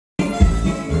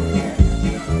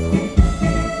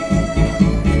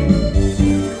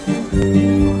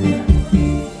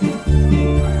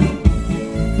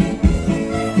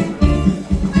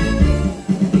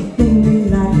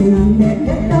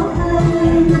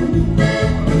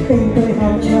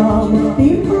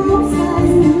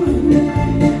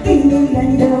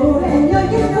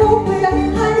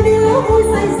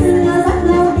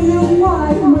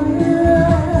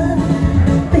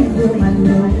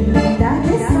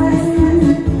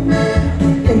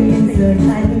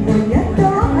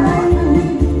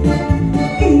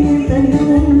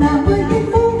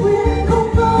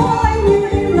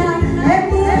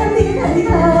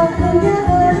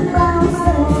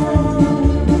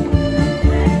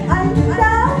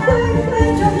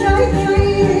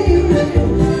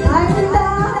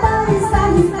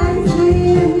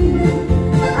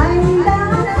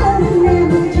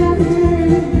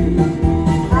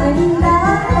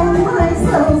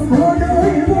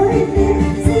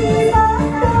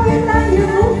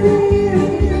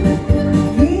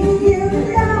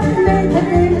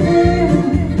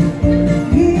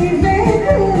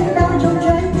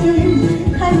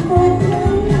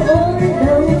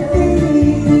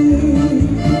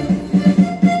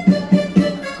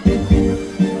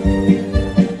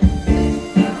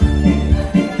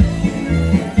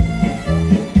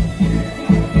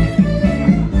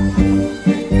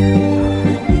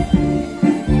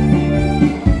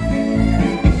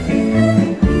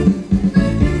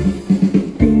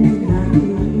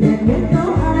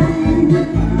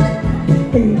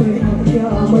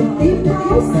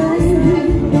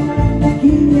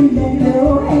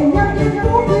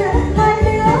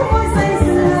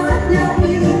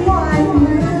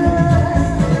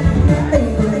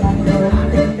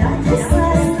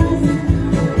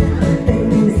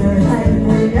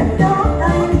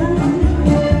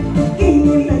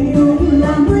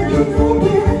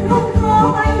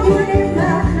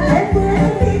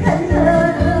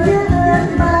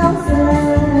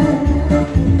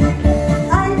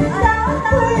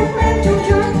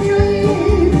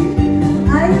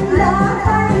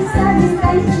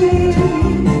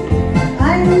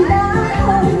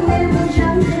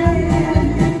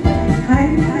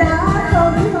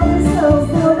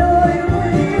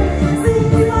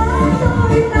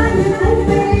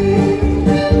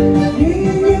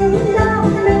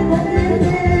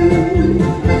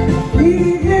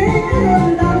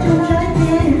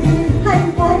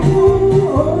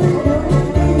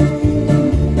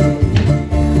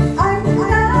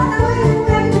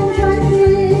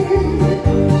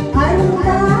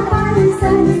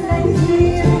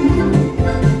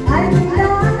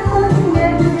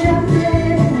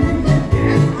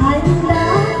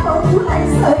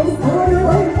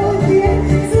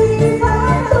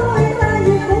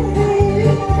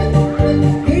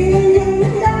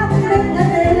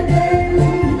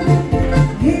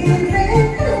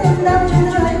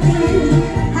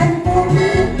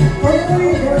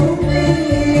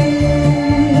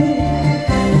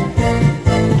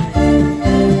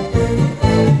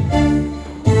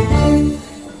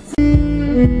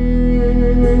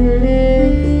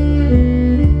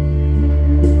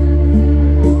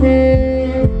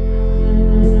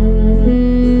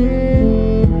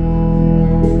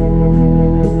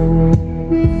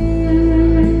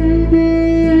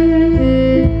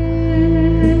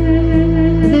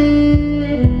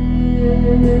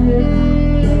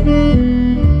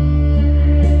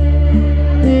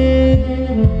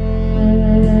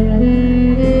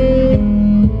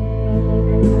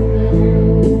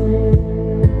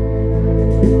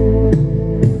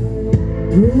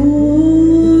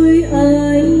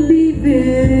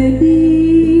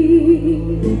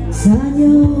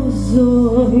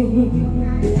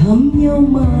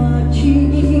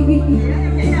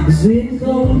duyên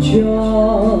không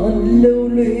tròn lưu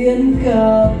luyến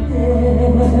cả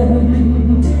em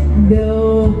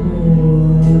đâu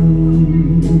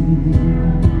buồn.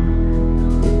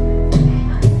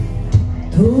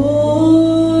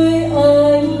 Thôi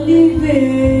anh đi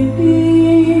về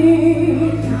đi,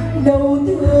 đau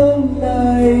thương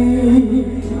này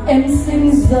em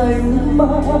xin dành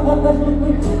mãi.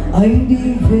 Anh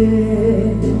đi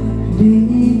về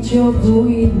đi cho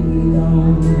vui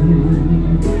lòng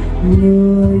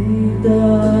người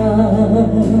ta.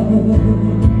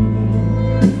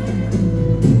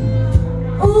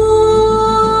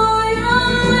 Ôi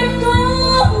anh có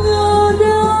ngờ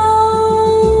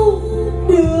đâu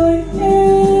đời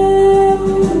em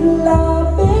là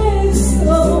bể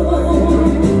sâu,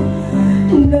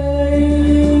 nay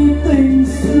tình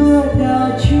xưa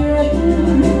đã chết,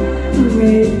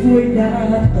 ngày vui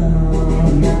đã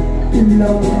tàn,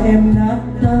 lòng em nát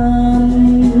tan.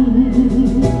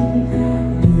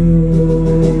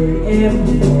 Đời em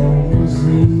mong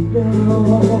gì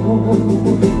đâu,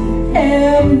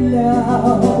 em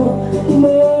nào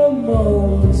mơ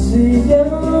mộng gì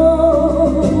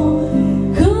đâu,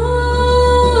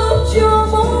 khóc cho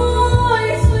mỗi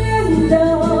duyên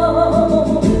đầu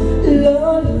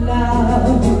lỡ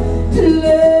làng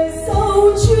lệ sâu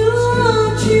chứa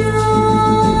trao.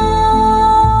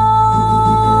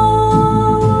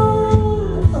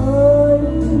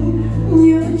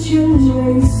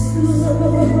 Ngày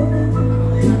xưa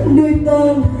nơi ta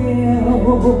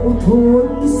nghèo thốn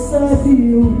xa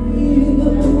điều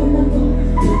yêu,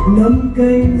 năm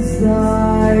canh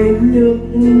dài nước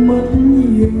mắt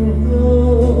nhiều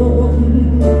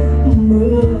hơn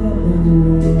mưa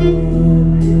buồn.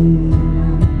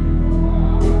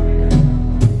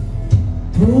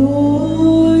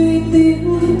 Thôi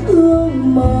tiếng thương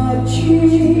mà chi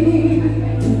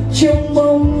trong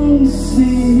mong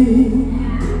gì.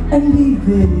 Anh đi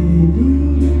về đi,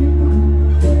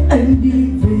 anh đi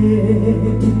về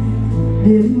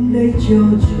đêm nay cho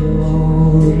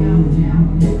tròn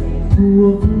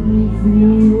cuộc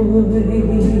vui.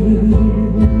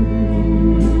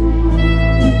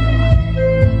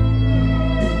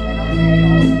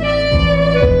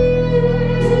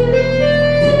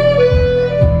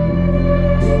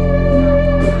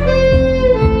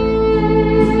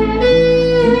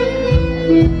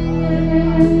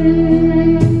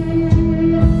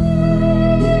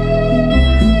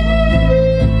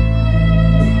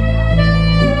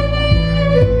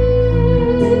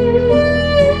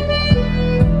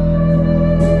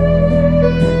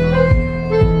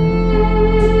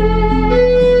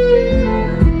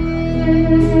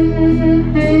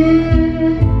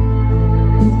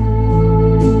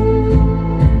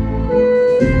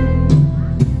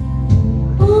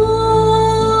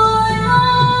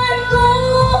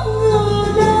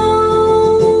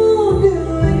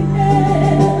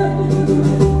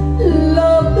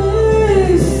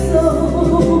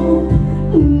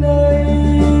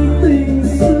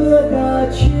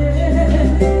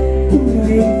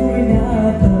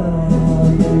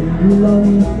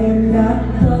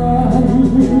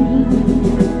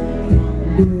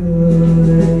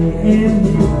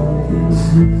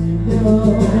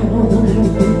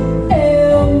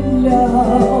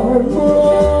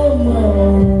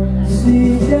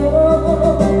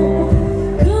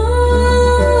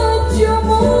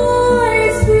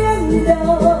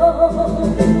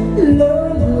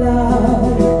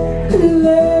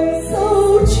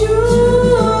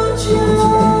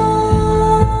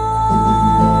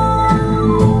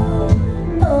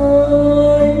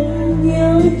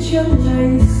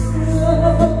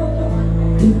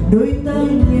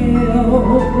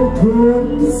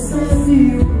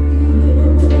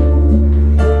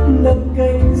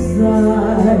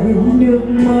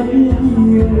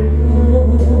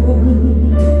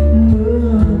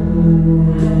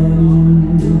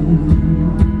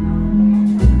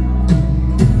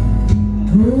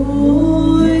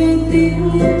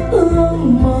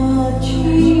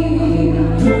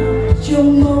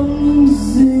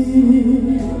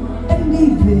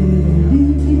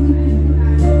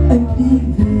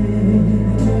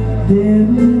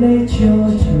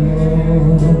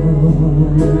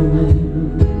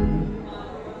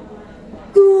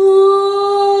 Cô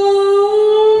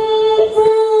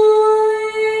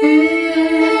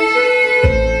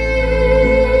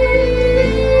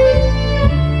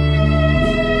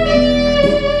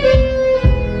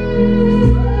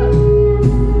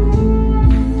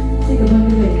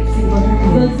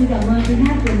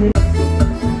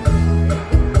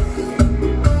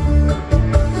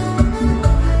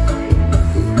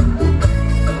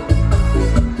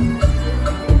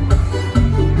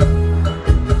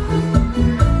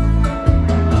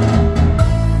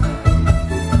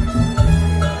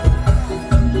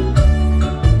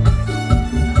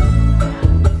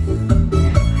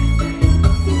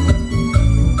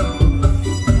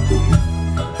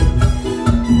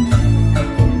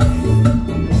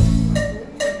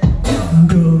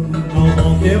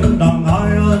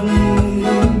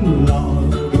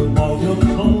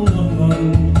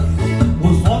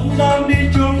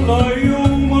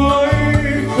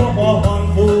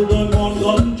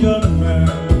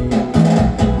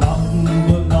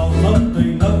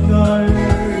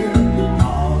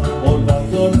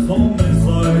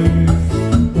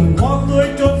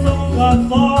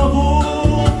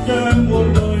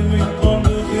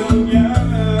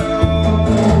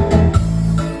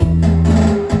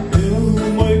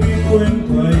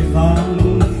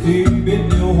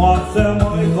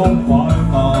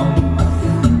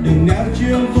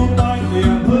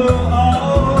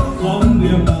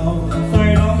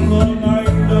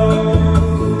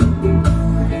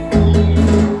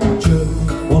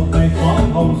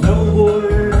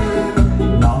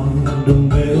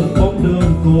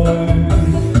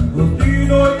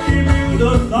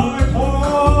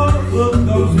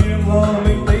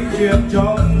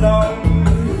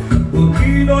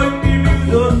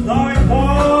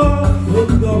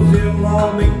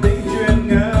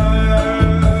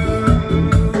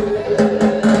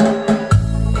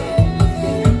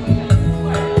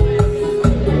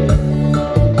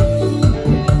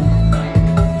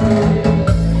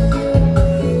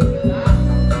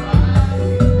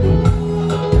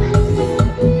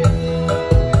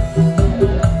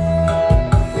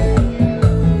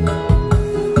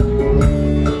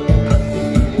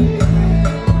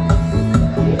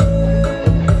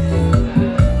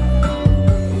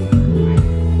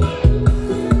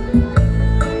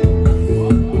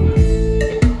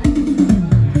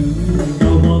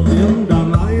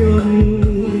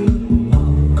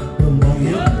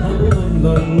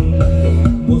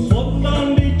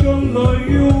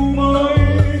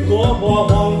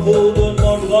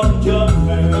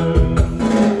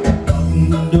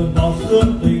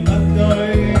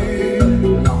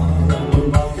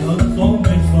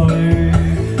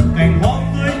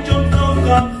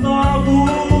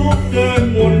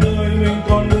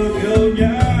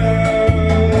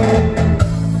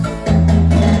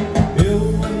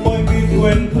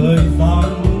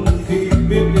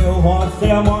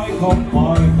không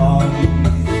phải tàn.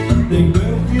 Tình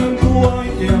yêu thiên thu anh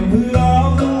tìm hư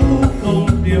áo, không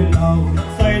tìm nào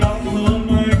say đắm hơn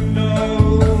anh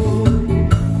đâu.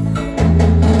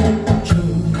 Chờ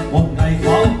một ngày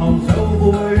pháo hồng dấu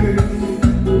vui,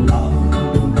 đừng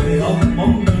để ấm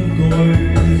bóng đơn côi.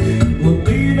 Một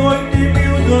tí đôi tim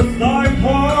yêu được giải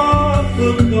thoát,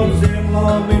 ước gặp riêng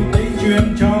là mình tính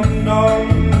chuyện trong năm.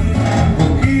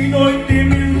 Một khi đôi tim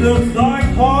yêu được giải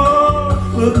thoát,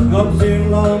 ước gặp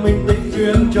riêng là mình tính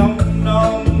chuyện trong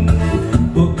năm.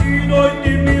 Một khi đôi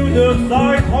tim yêu được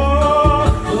giải thoát,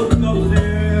 ước gặp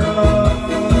riêng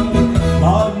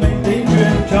là mình tính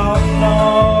chuyện trong năm.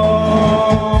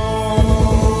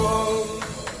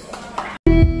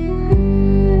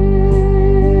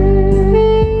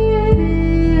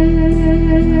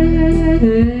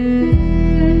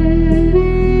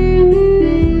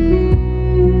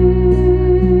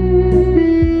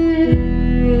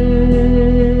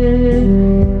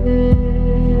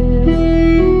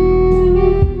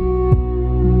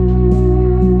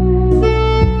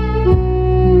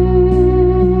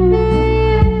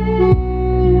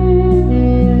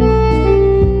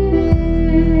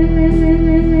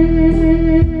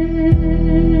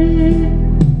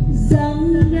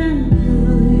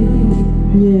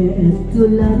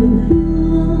 Lam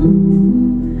Phương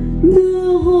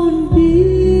đưa hồn đi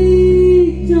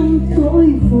trong cõi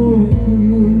vô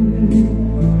cùng,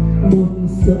 một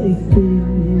sợi tình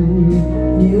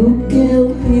níu kéo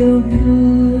yêu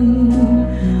thương,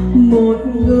 một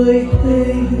người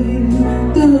tình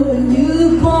tựa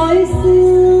như khói xưa,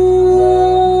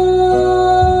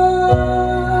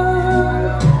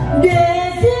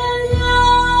 để riêng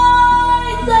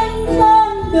ai danh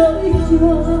lam đợi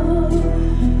chờ,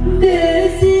 để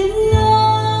riêng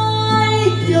ai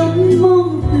trong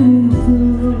mong từng giờ,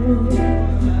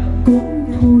 cũng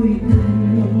thôi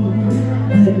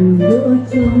đành hẹn gỡ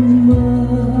trong mơ.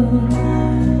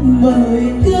 Bởi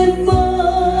cơn mơ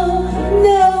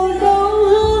nào đâu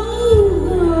hững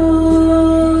hờ,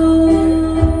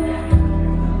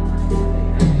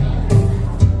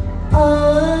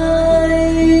 ai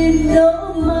nỡ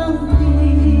mang đi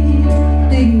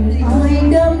tình ai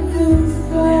đắm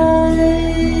say,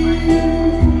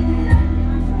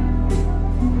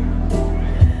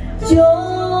 cho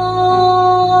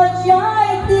trái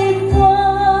tim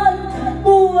ngoan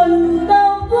buồn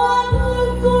đau quấn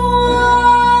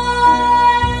quay,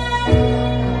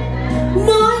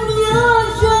 nỗi nhớ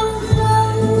chân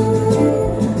sân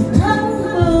thắm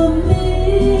bờ mi.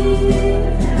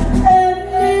 Em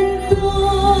nên thơ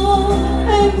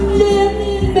em đến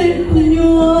mệt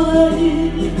nhoài,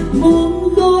 buông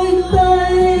đôi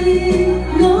tay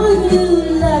ngỡ như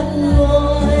lạc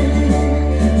loài.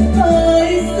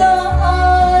 Ai xa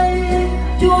ai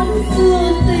chốn xưa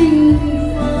tình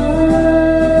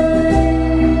phai,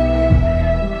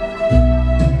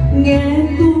 nghe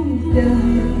cung đàn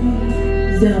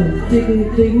dòng tình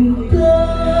tình ca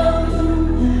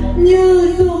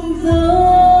như rụng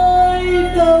rơi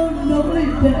đau nỗi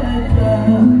vẽ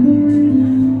vang.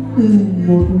 Từ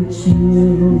một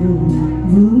chiều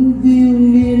vương viu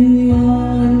miên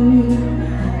man,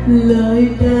 lời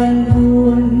đàn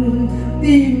buồn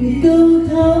tìm câu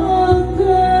thở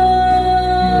than.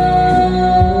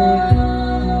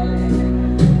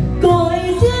 Cõi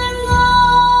riêng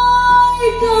ai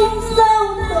không sao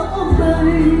tỏ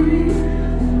bày,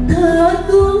 thả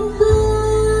tương tư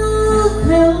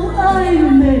theo ai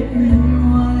mệt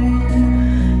mỏi.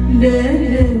 Để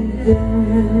đêm về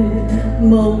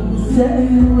mộng sẽ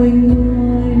nguôi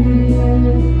nguôi,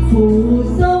 phủ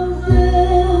dòng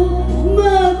rêu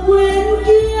mà quên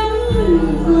kiếm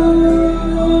rồi.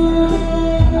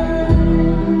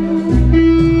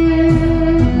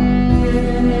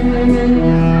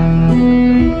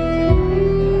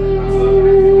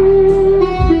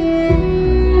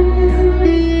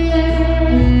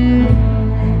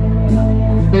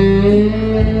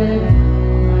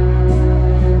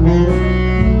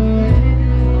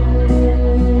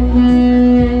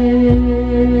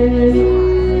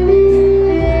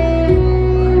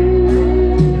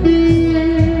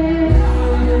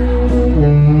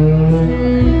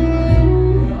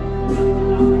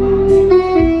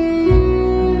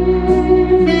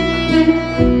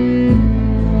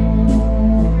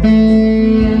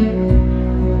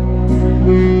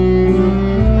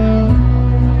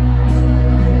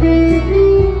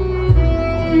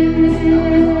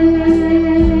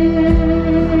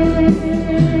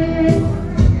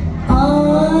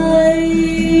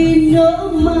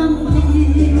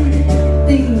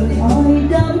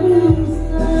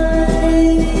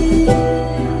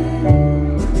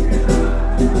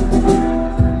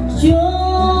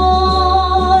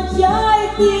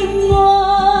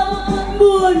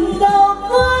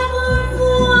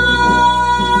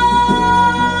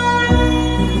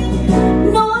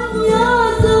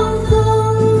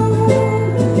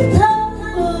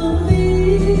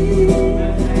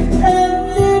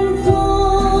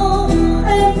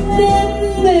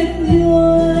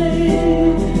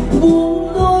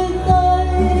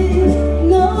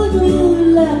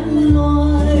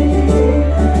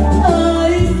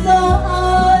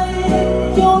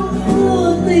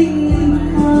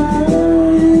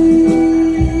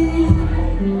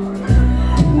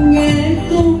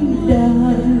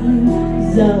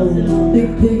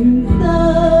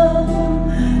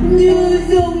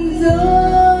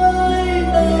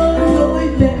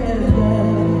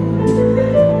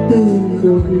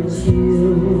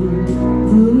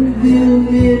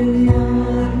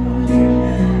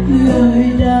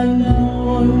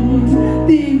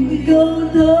 câu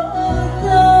thơ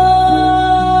thơ.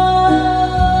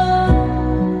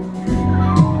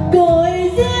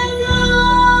 Cõi riêng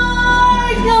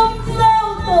ơi không sao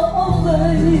tổ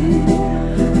về,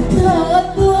 thả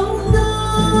tương tư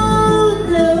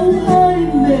nếu ai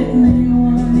mệt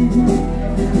nhoài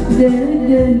để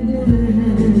đêm về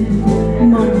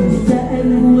mong sẽ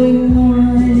nguôi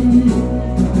ngoai.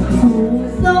 Phủ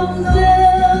sông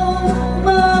rêu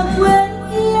mà quên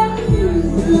yên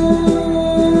dài.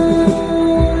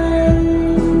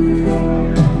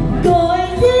 Cõi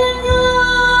riêng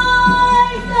ơi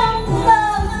không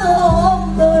sao tổ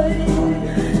về,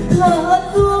 thả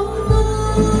tương tư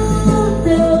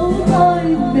nếu ai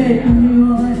mệt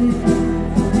nhoài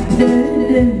để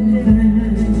đêm về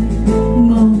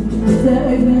mong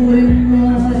sẽ nguôi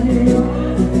ngoai.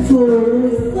 Phủ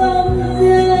sông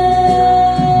rêu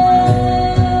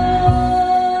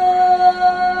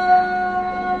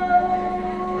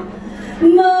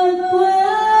mà quên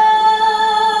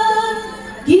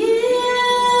kiếm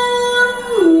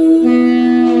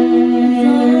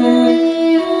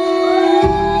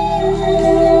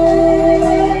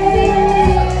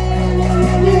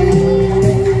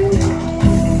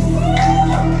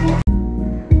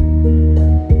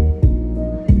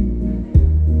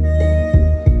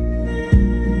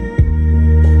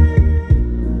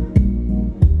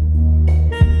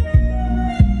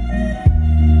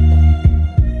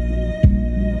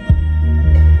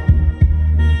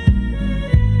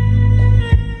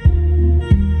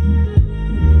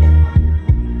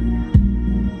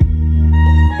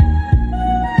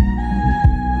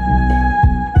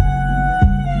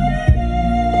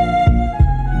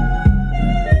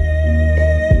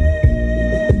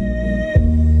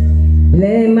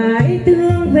lệ mãi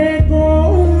thương về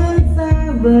cố hương xa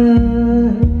vời,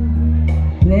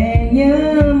 lệ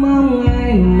nhớ mong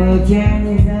ai mờ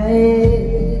trang giấy.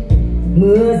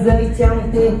 Mưa rơi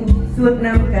trong tim suốt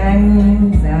năm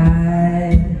cánh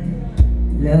dài,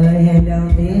 lời hẹn đầu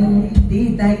tiên tí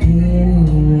tách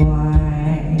hiền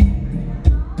ngoài.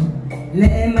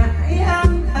 Lệ mãi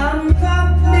âm thầm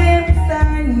khóc đêm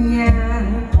xa nhà,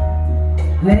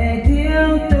 lệ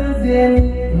thiếu tư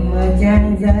duyên mờ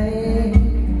trang giấy.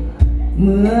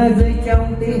 Mưa rơi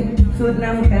trong tim suốt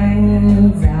năm cánh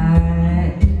dài,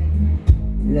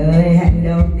 lời hẹn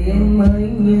đầu tiên mới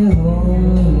như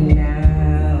hôm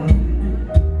nào.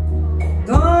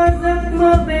 Có giấc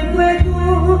mơ về quê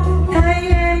cũ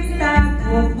thấy em xa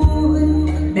thuộc vui,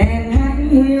 đèn hát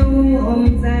hiu ôm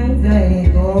dáng gầy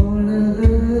cô lữ.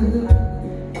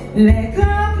 Lệ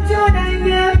khóc cho đầy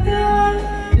nhớ thương,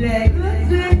 lệ ước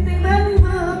duyên tình vẫn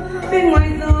vương, bên ngoài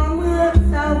gió mưa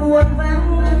sao buồn vắng.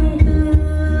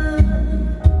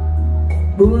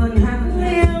 Buồn hẳn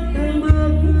yêu từng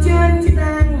bước chân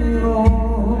sang ngộ,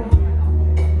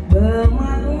 bờ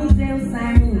mắt rêu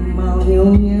xanh màu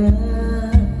nhung nhớ.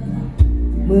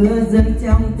 Mưa rơi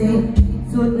trong tim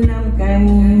suốt năm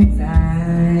cánh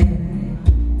dài,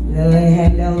 lời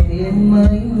hẹn đầu tiên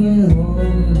mới như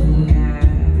hôm nào.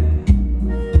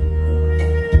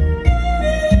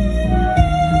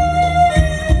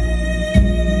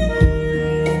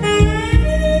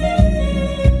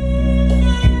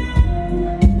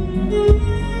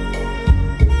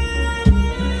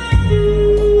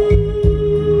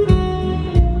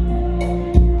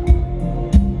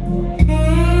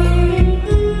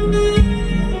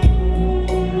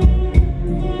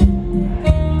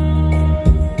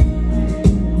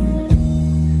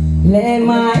 Lệ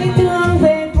mãi thương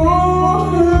về cố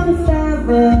hương xa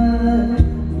vời,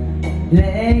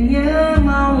 lệ nhớ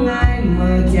mong ai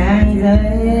mờ trang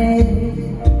giấy.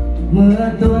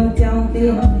 Mưa tuôn trong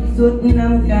tim suốt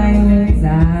năm cánh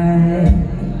dài,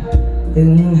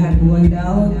 từng hạt buồn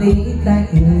đau tí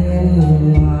tách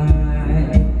hiền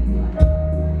ngoài.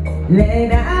 Lệ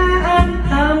đã âm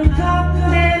thầm khóc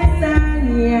đêm xa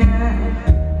nhà,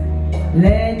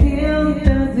 lệ thiếu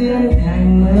tư duyên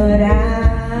thành mưa đá.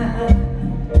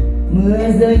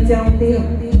 Mưa rơi trong tim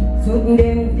suốt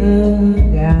đêm cứ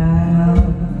gào,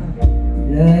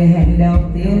 lời hẹn đầu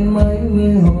tiên mới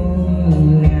như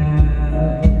hôm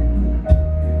nào.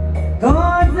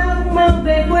 Có giấc mơ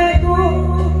về quê cũ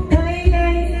thấy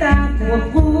anh xa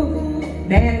thuộc vui,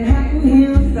 đèn hắt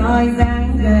hiu soi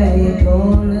dáng gầy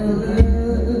cô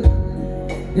lữ.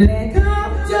 Lệ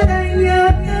khóc cho đầy nhớ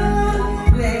thương,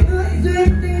 lệ ước duyên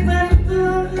tình vẫn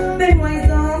vương, bên ngoài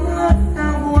gió mưa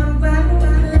sao buồn vắng.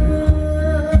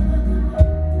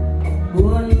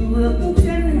 Buồn bước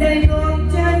chân đầy gót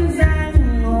chân giang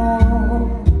hồ,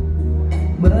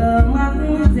 bờ mắt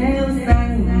rêu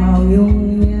xanh màu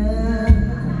nhung nhớ.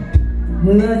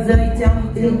 Mưa rơi trong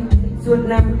tim suốt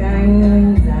năm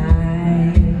cánh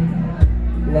dài,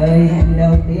 lời hẹn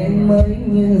đầu tiên thiên mới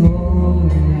như hôm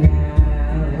nào.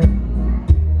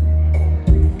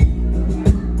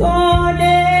 Có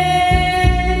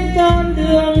đến con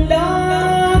đường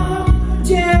đó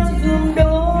treo dùm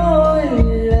đôi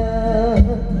lờ,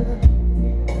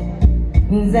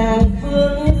 Giang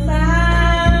phương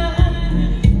xa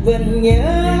vẫn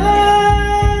nhớ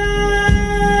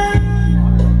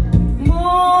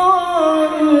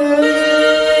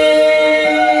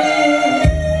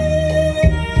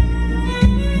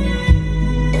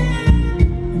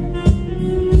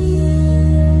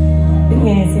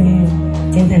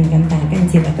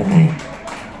chị và các bạn.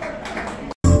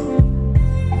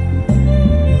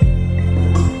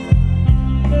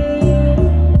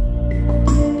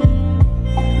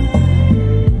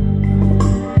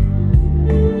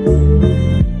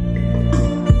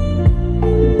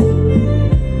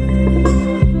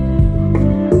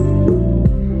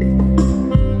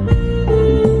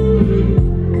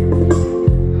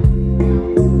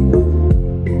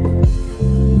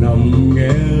 Nằm nghe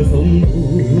sóng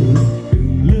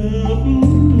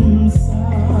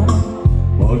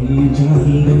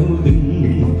tràn theo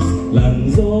từng làn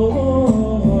gió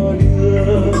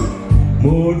đưa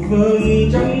một vầng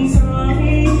trăng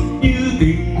sáng như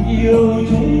tình yêu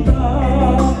chúng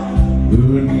ta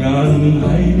vượt ngàn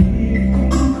hải lý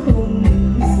không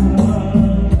xa.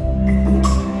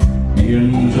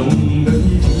 Biển rộng đất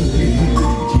trời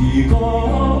chỉ có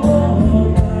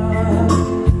ta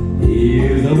thì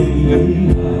dòng ngân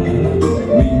hà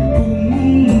mình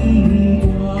cũng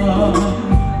qua.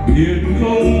 Biển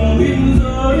không biên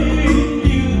giới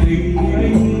như tình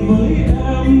anh với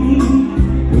em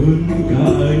hơn cả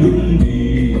những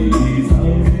vì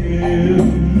sao đêm.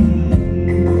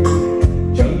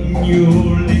 Chẳng nhiều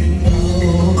linh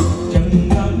nào chẳng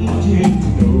ngắn trên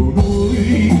đầu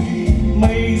núi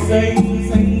mây xanh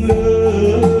xanh lơ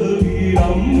vì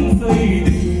đắm say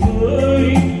tình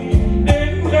mới. Đến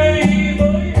đây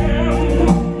với em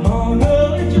mà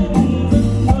ngỡ trong giấc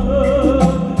mơ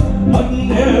bắt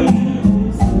em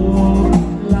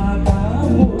là cả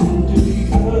một trời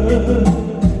thơ.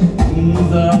 Không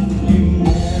gian im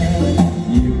nghe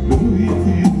nhịp đôi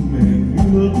tim mềm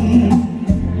nước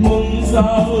mong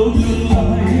sao tương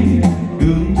lai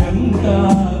đường trắng ta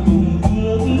cùng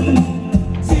bước.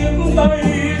 Xiết tay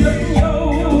lấy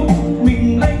nhau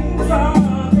mình đánh xa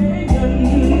thế nhân,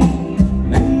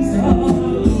 đánh xa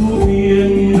ưu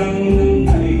phiền đắng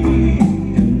cay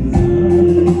trần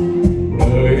gian.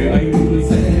 Đời anh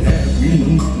sẽ đẹp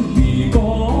vì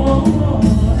có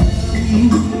em,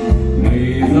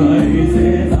 ngày dài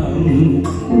sẽ làm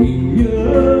mình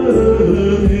nhớ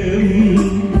thêm.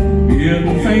 Biển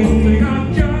xanh cát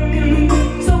trắng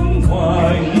sống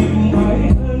ngoài im ái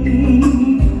thân,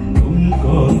 không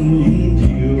còn những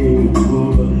chiều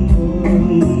buồn hơn.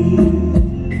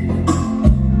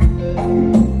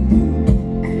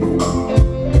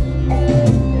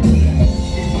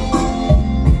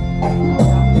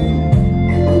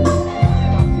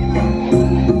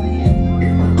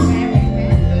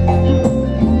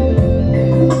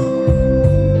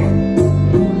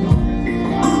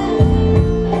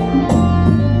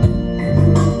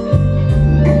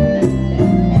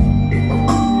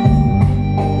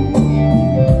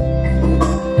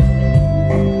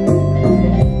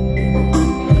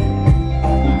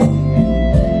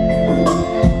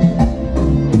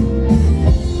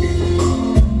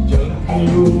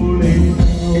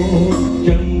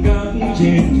 Trăng cát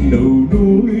trên đầu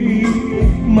núi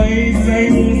mây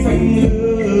xanh xanh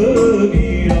lơ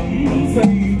đi đắm say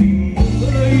tình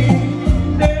ơi.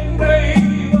 Đến đây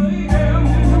với em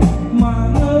mà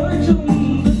ngỡ trong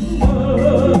giấc mơ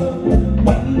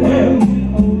bắt em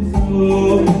âu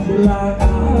sầu là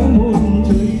cả một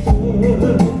trời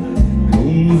thơ.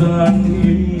 Không gian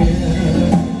im nghe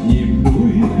nhịp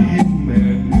đôi tim mẹ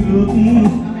nước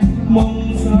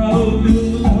mong sao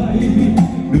tương lai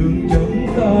đường chúng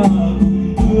ta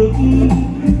cùng bước.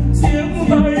 Xiết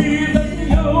tay đánh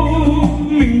nhau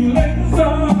mình đánh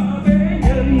xa thế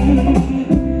nhân,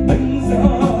 đánh xa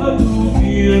ưu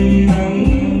phiền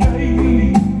nắng cay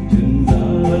trần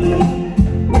gian.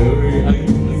 Đời anh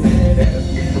sẽ đẹp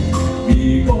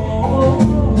vì có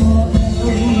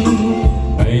em,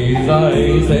 ngày dài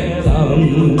sẽ làm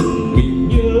mình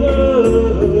nhớ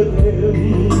thêm.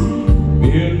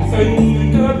 Biển xanh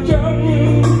cát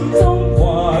trắng sống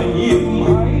hòa nhịp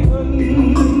ái thân,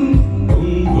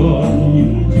 không còn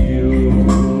những chiều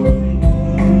buồn.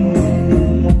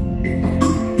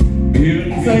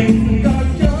 Biển xanh cát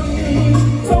trắng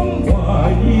sống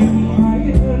hòa nhịp ái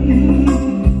thân,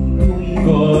 không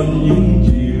còn những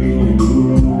chiều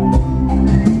buồn.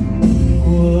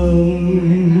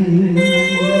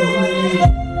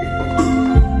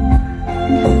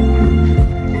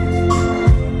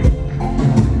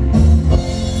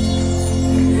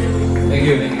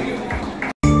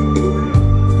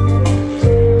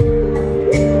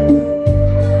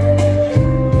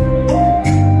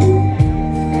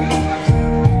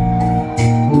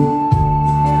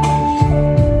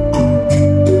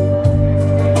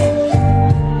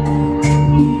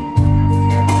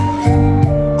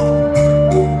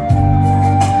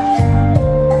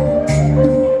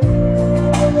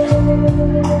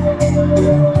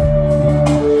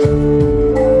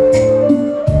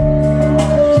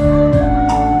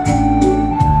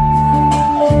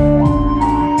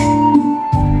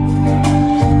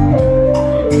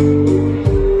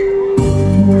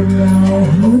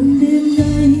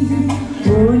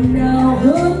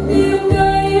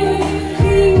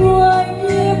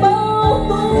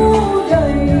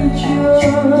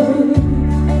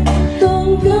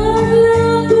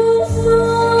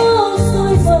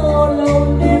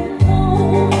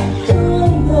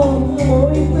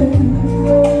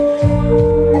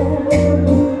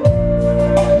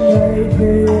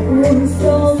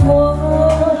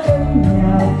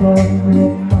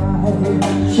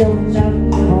 trong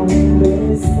nắng hồng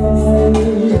lệ say.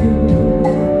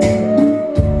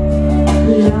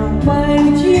 Lạc bay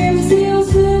chim siêu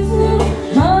dứt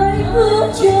hai bước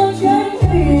chờ cánh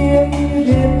biển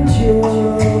đến chờ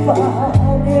và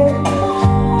đêm.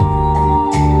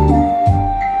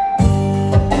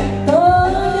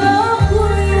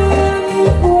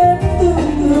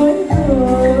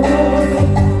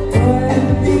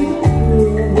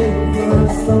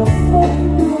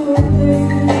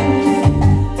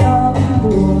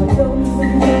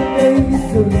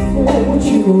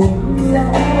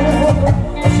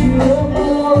 Chưa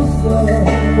bao giờ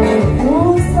một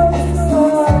phút giây xa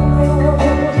nhau,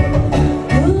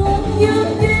 thương như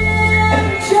đêm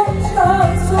trong ta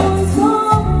rồi gió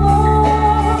mơ,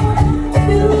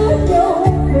 đưa nhau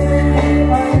về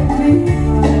anh viết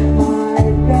bài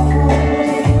ca.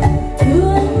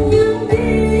 Thương như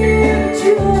đêm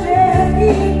chưa đêm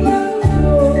đi lắng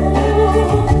đổ,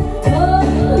 thân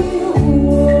yêu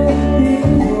buồn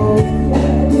tiếng hồn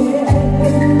nhẹ nhẹ.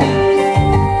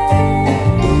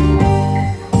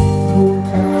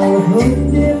 Hơn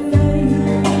đêm nay,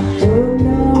 hôm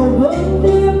nào hơn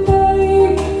đêm nay,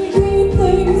 khi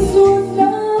tình xuân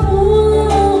đã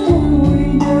vui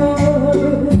đời.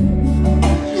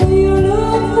 Nhiều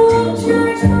nước phương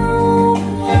trái trao,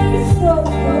 anh sợ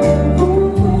hờn vũ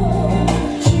vơ,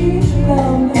 chỉ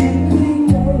làm tình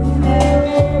ngây ngây.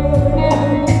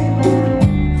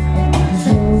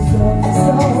 Dù dần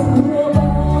sau mưa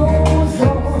bão,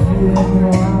 gió hiền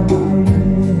hòa bài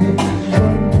về,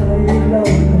 vẫn thấy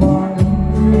lòng hoài.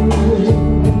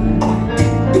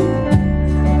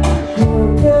 Cuộc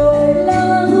đời là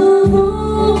hư vô,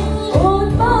 ôn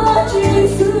ba chỉ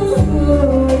xưa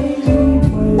người đi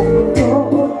mình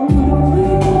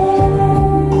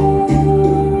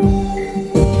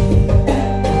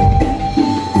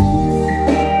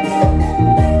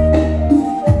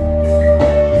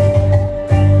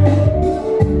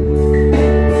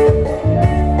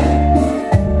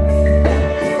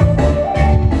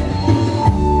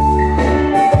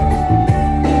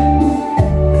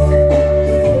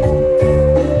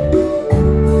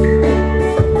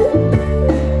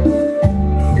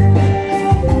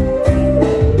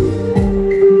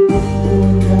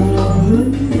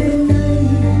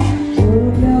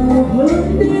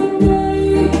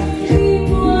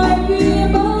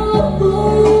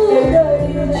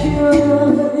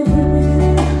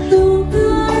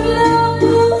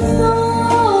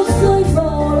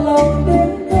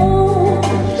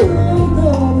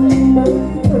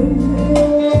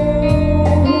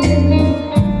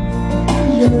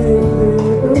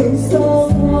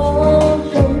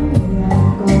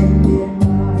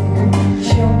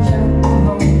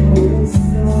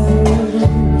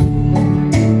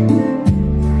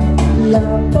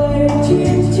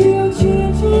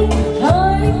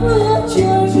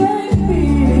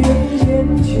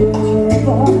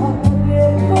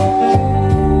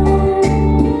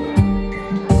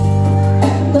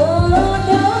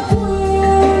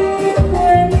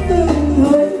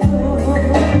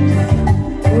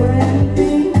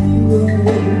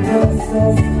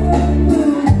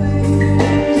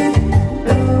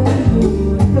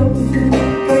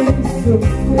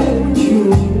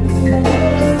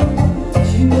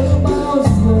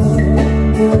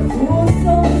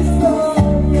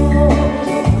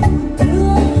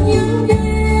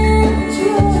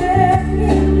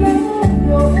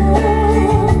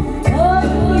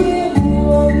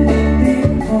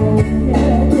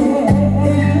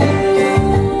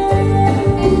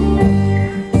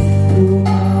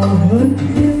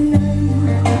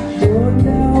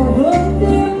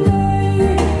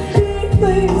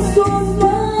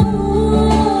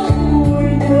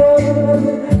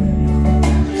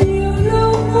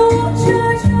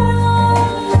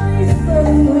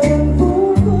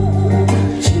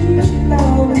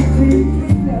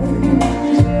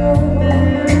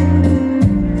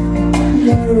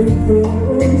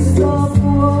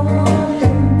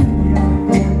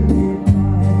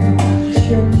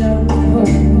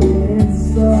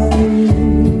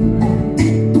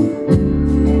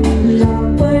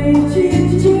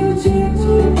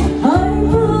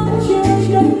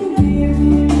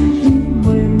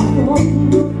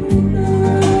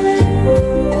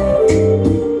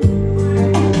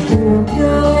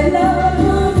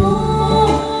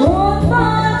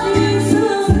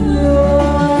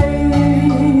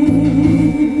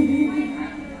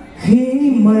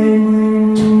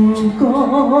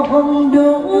có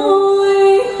đôi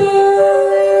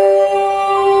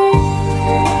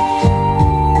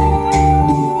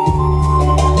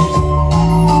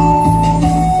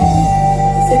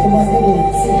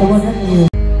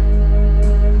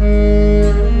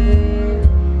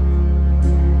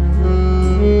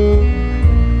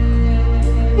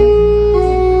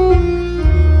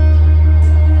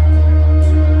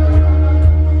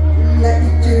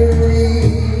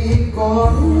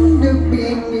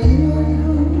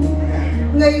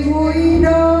ngày vui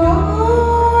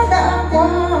đó đã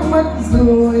qua mất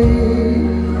rồi.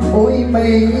 Ôi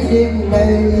mấy đêm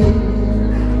này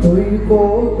tôi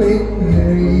cố quên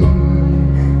người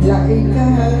lại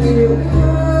càng yêu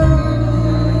hơn.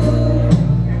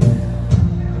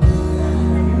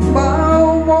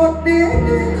 Bao một đêm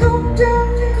không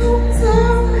trăng không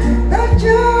sao ta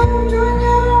trao cho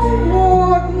nhau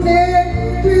một đêm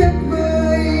tuyệt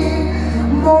vời,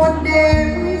 một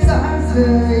đêm dã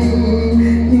rời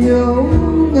hiểu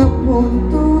ngập hồn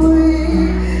tôi.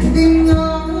 Tình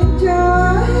ngóng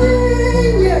trái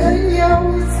nhớ nhau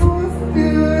suốt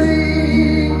đời,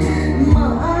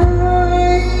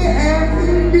 mãi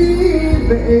em đi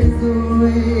về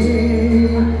rồi.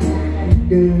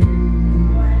 Đời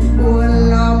buồn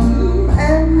lắm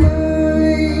em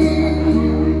ơi,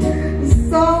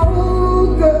 sau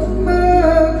cơn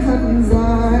mơ thật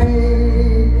dài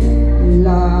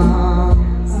là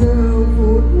giờ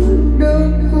phút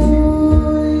đơn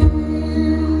côi.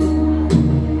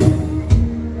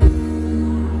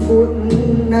 Phút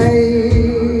này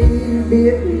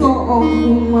biết ngọ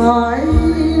mãi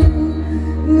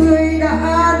người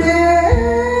đã đến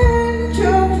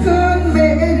trong cơn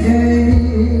mê đầy,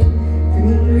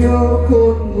 tình yêu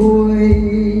khôn nguôi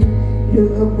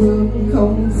nửa bước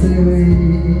không rời,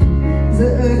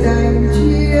 giờ đành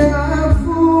chia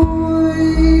phôi.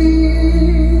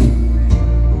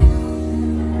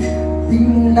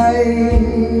 Tình này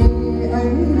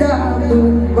anh đã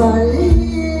mừng váy,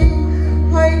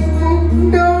 hạnh phúc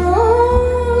đó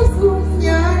giúp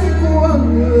nhái của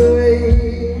người,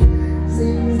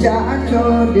 xin trả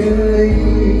cho đời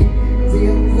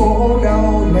riêng khổ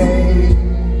đau này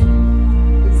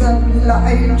dặn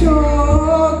lại cho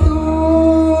tôi.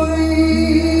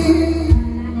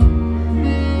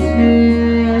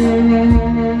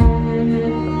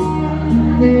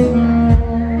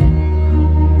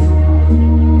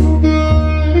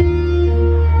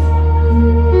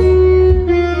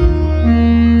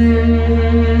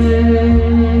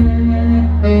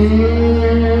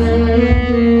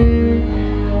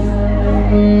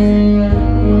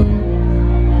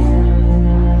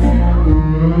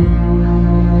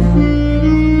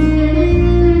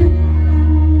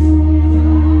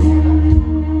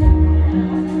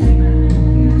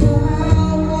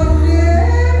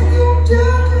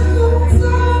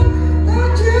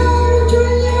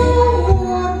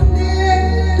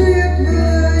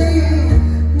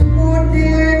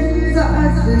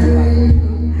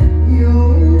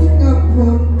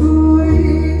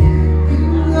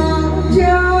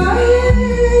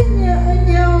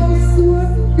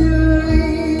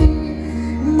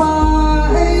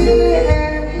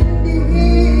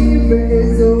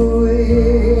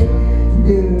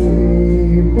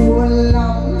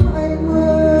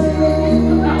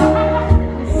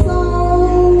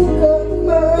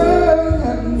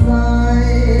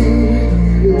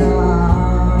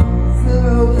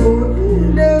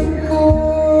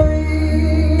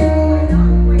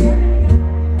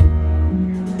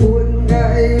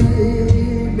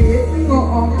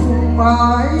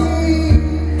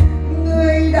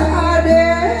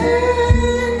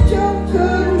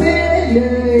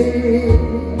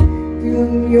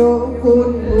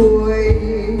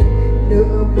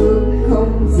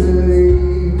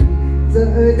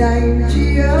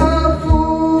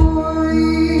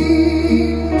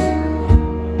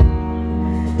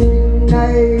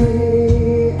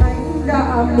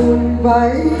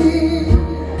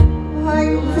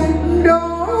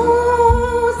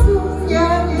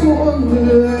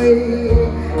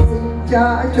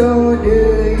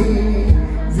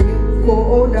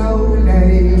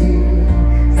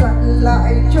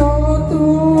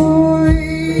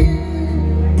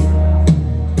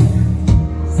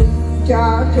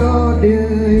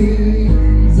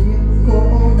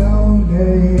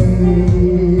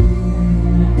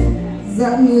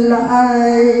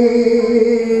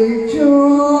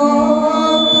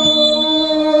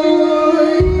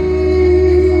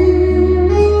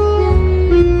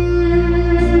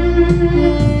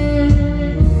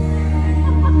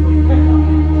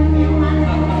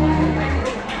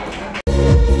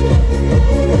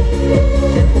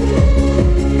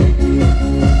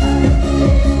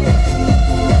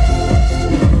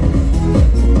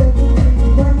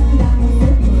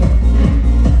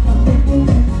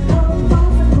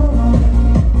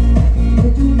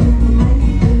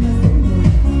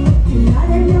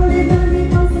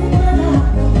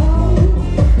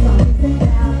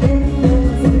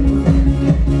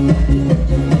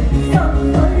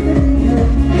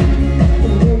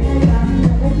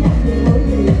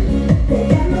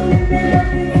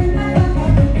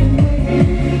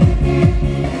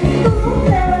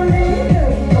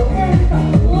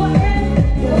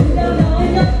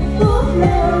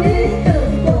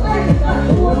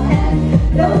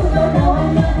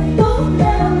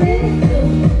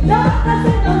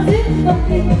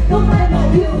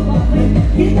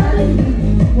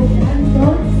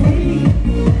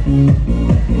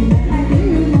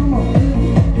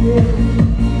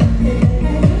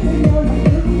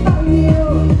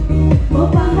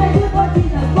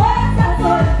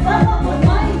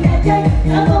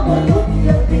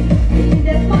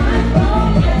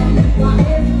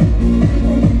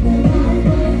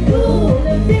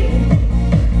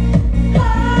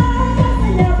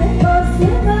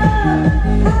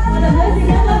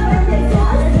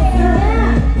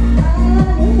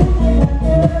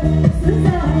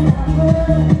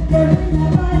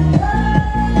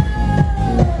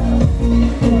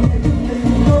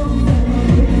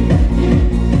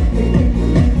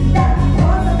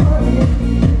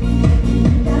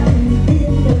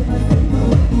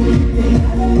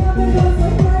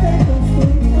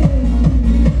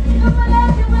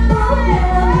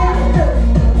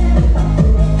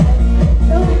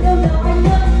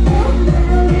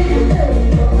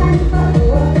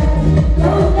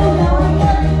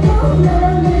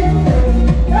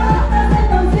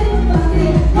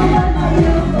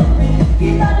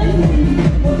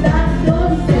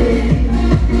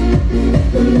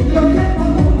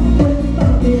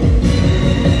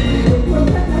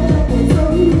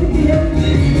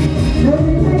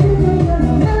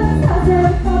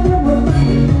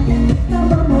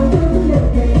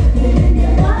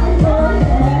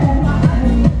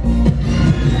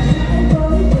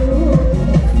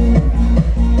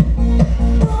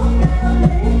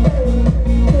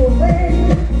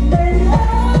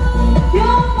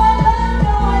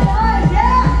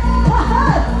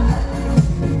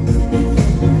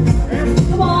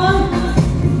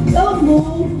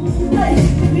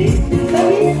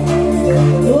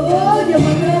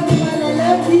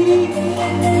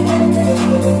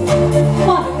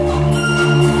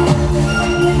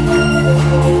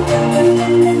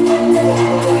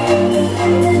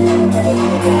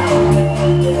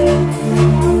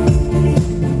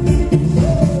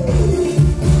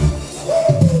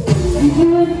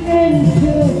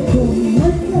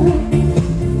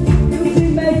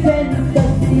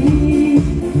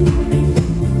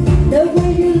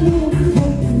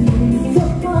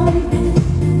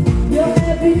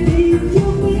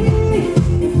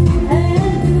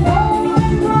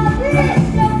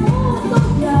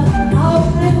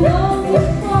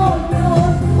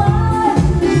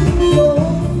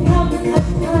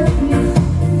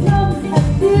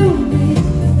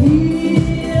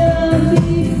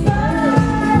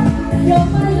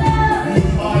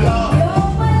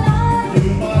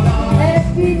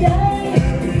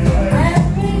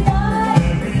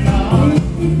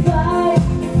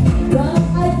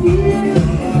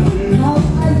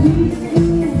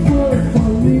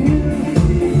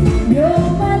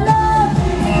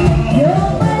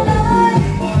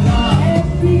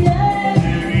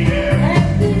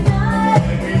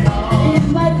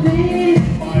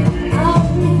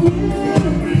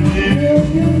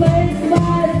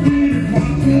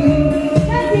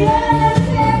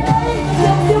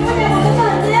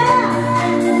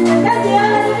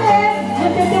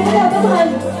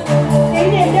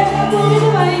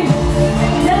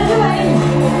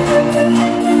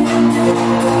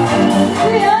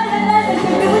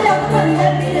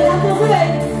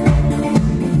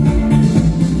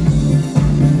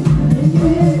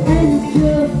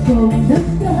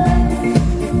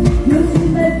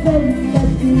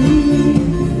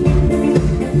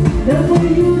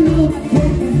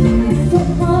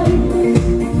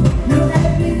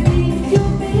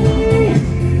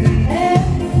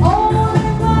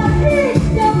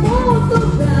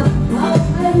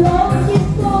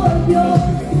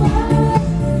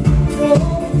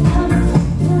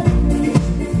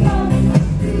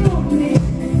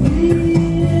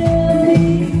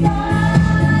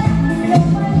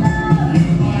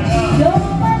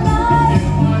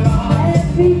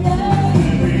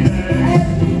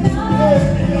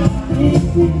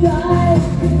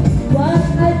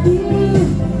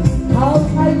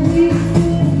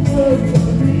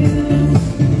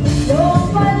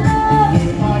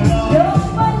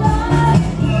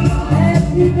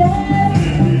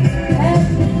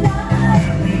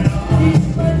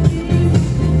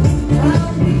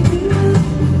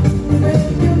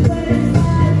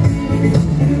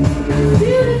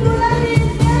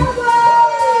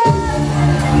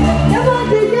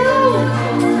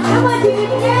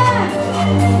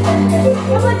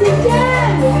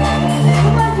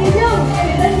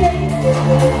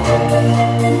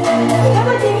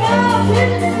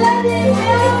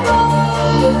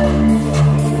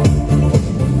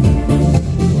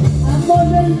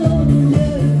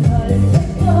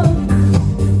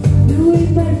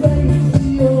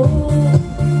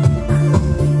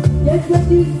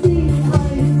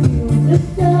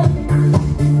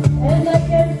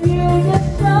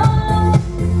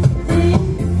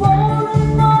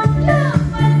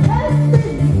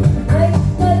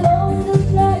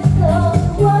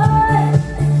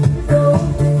 So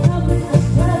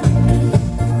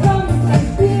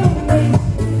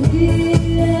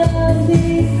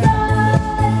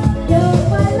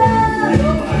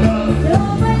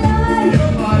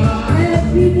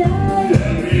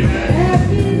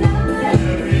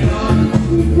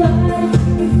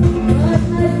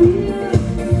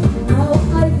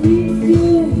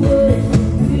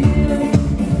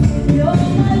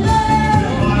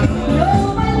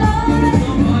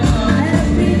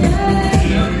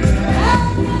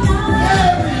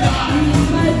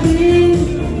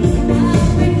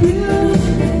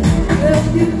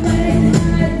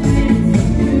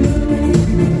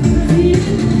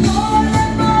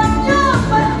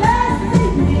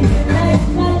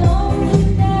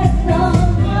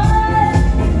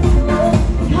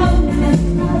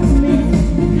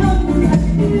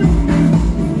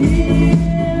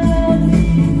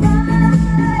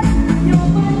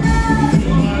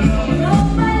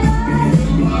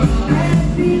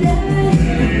Hãy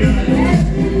subscribe